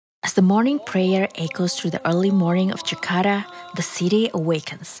As the morning prayer echoes through the early morning of Jakarta, the city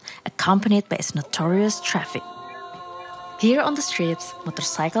awakens, accompanied by its notorious traffic. Here on the streets,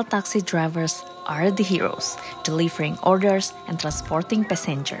 motorcycle taxi drivers are the heroes, delivering orders and transporting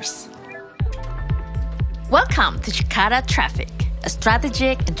passengers. Welcome to Jakarta Traffic, a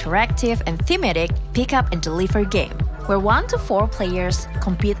strategic, interactive, and thematic pick-up and deliver game, where 1 to 4 players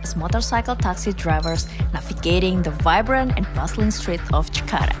compete as motorcycle taxi drivers navigating the vibrant and bustling streets of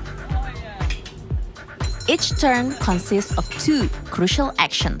Jakarta. Each turn consists of 2 crucial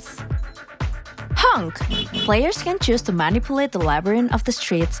actions. Honk! Players can choose to manipulate the labyrinth of the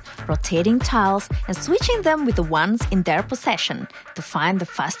streets, rotating tiles and switching them with the ones in their possession to find the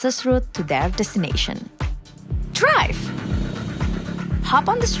fastest route to their destination. Drive! Hop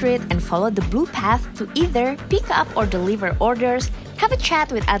on the street and follow the blue path to either pick up or deliver orders, have a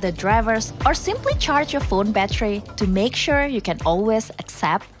chat with other drivers, or simply charge your phone battery to make sure you can always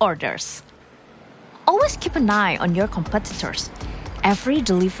accept orders. Always keep an eye on your competitors. Every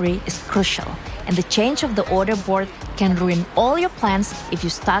delivery is crucial, and the change of the order board can ruin all your plans if you're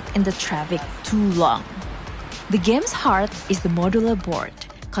stuck in the traffic too long. The game's heart is the modular board,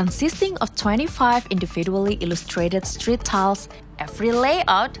 consisting of 25 individually illustrated street tiles. Every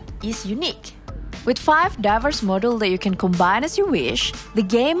layout is unique. With 5 diverse modules that you can combine as you wish, the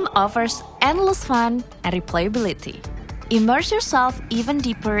game offers endless fun and replayability. Immerse yourself even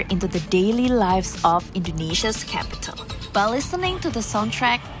deeper into the daily lives of Indonesia's capital by listening to the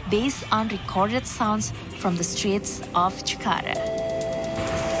soundtrack based on recorded sounds from the streets of Jakarta.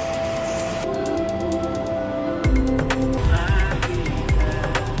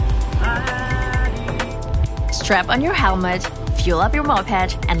 Strap on your helmet, fuel up your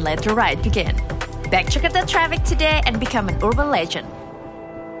moped, and let the ride begin. Back Jakarta Traffic today and become an urban legend.